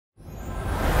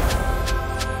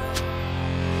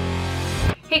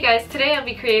Hey guys, today I'll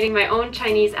be creating my own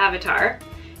Chinese avatar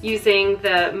using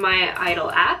the My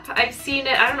Idol app. I've seen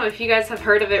it, I don't know if you guys have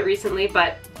heard of it recently,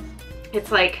 but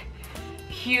it's like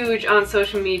huge on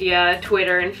social media,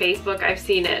 Twitter and Facebook. I've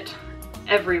seen it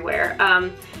everywhere.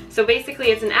 So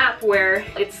basically it's an app where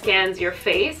it scans your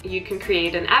face. You can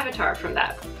create an avatar from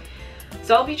that.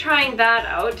 So I'll be trying that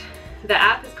out. The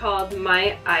app is called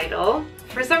My Idol.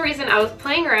 For some reason I was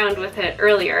playing around with it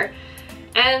earlier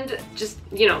and just,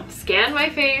 you know, scan my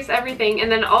face, everything, and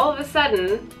then all of a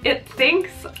sudden it thinks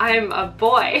I'm a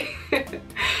boy.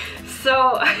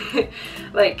 So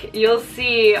like you'll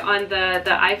see on the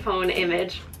iPhone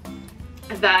image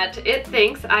that it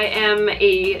thinks I am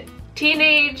a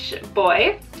teenage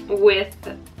boy with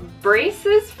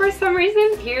braces for some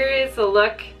reason. Here is a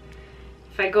look.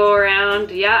 If I go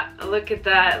around, yeah, look at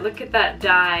that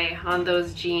dye on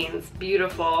those jeans,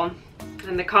 beautiful.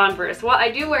 And the Converse, well,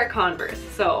 I do wear Converse,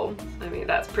 so I mean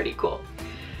that's pretty cool.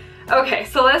 Okay,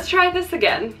 so let's try this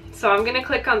again. So I'm gonna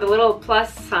click on the little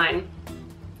plus sign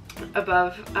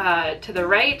above to the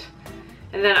right,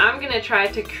 and then I'm gonna try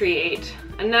to create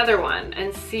another one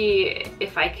and see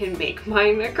if I can make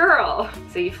mine a girl.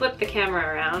 So you flip the camera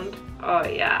around. Oh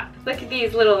yeah, look at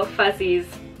these little fuzzies.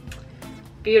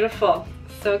 Beautiful,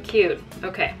 so cute.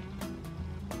 Okay,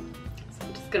 so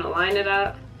I'm just gonna line it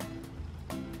up.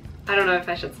 I don't know if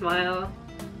I should smile.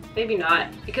 Maybe not,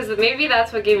 because maybe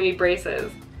that's what gave me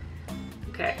braces.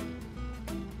 Okay.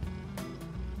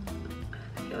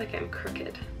 I feel like I'm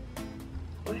crooked.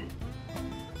 What?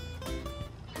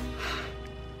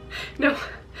 No,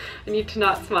 I need to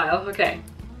not smile. Okay.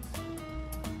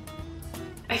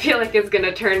 I feel like it's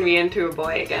gonna turn me into a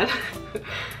boy again.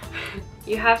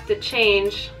 You have to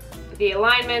change the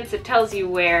alignments. It tells you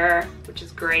where, which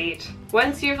is great.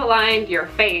 Once you've aligned your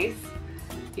face,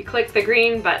 you click the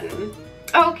green button.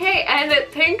 Okay, and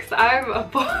it thinks I'm a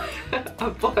boy, a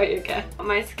boy again.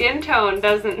 My skin tone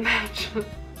doesn't match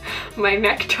my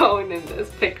neck tone in this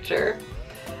picture.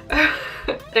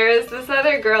 There is this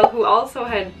other girl who also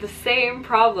had the same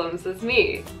problems as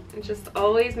me. It just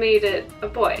always made it a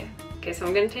boy. Okay, so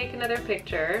I'm gonna take another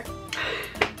picture.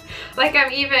 Like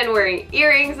I'm even wearing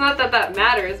earrings, not that that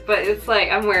matters, but it's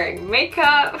like I'm wearing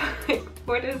makeup.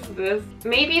 What is this?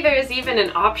 Maybe there's even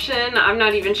an option, I'm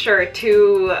not even sure,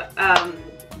 to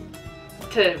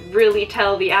really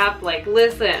tell the app like,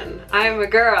 listen, I'm a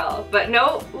girl. But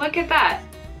no, look at that.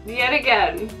 Yet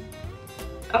again,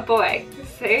 a boy.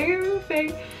 Same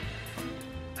thing.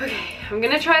 Okay, I'm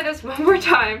gonna try this one more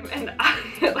time and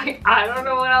I don't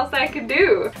know what else I could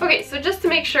do. Okay, so just to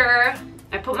make sure,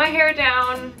 I put my hair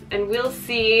down and we'll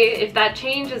see if that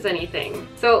changes anything.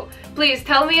 So please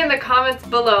tell me in the comments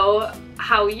below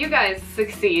how you guys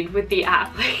succeed with the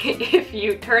app. If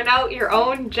you turn out your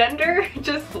own gender,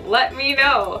 just let me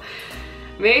know.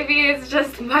 Maybe it's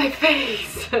just my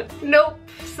face. Nope.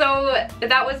 So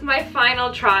that was my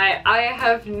final try. I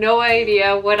have no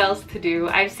idea what else to do.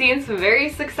 I've seen some very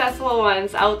successful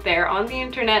ones out there on the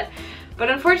internet,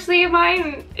 but unfortunately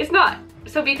mine is not.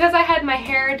 So because I had my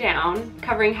hair down,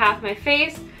 covering half my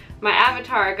face, my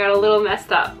avatar got a little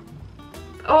messed up.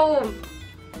 Oh,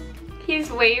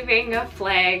 he's waving a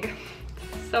flag.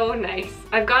 So nice.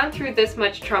 I've gone through this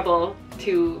much trouble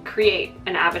to create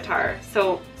an avatar,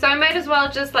 so I might as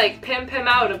well just like pimp him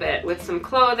out a bit with some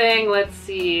clothing. Let's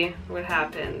see what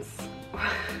happens.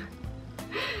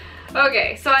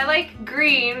 Okay, so I like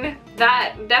green.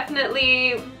 That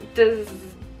definitely does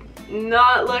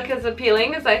not look as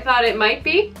appealing as I thought it might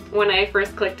be when I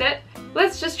first clicked it.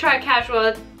 Let's just try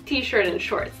casual t-shirt and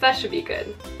shorts. That should be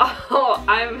good. Oh,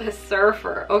 I'm a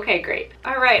surfer. Okay, great.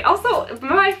 All right. Also,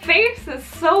 my face is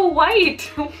so white.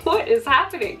 What is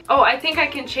happening? Oh, I think I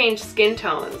can change skin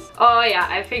tones. Oh yeah,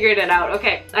 I figured it out.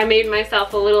 Okay, I made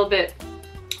myself a little bit,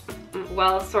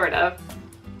 well, sort of.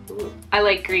 I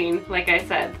like green, like I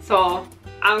said, so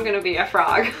I'm gonna be a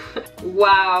frog.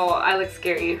 Wow, I look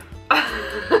scary.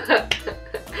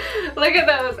 Look at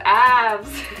those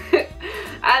abs.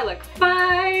 I look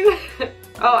fine.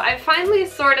 Oh, I finally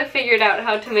sort of figured out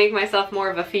how to make myself more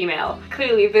of a female.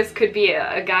 Clearly this could be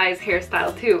a guy's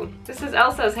hairstyle too. This is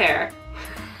Elsa's hair.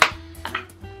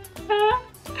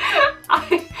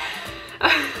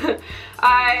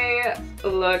 I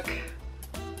look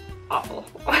awful.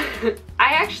 I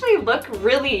actually look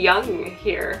really young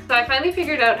here. So I finally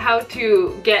figured out how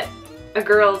to get a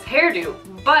girl's hairdo,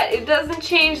 but it doesn't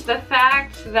change the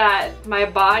fact that my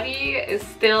body is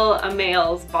still a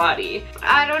male's body.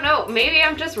 I don't know, maybe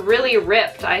I'm just really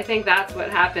ripped. I think that's what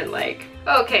happened, like.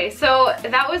 Okay, so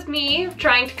that was me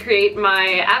trying to create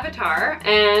my avatar,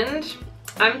 and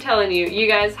I'm telling you, you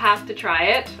guys have to try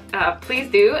it.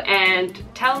 Please do, and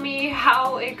tell me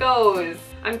how it goes.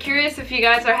 I'm curious if you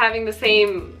guys are having the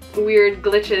same weird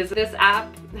glitches. This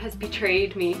app has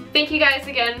betrayed me. Thank you guys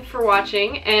again for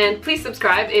watching, and please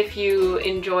subscribe if you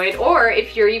enjoyed, or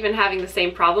if you're even having the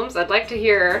same problems. I'd like to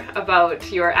hear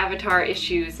about your avatar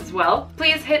issues as well.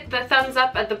 Please hit the thumbs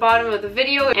up at the bottom of the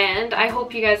video, and I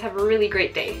hope you guys have a really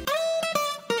great day.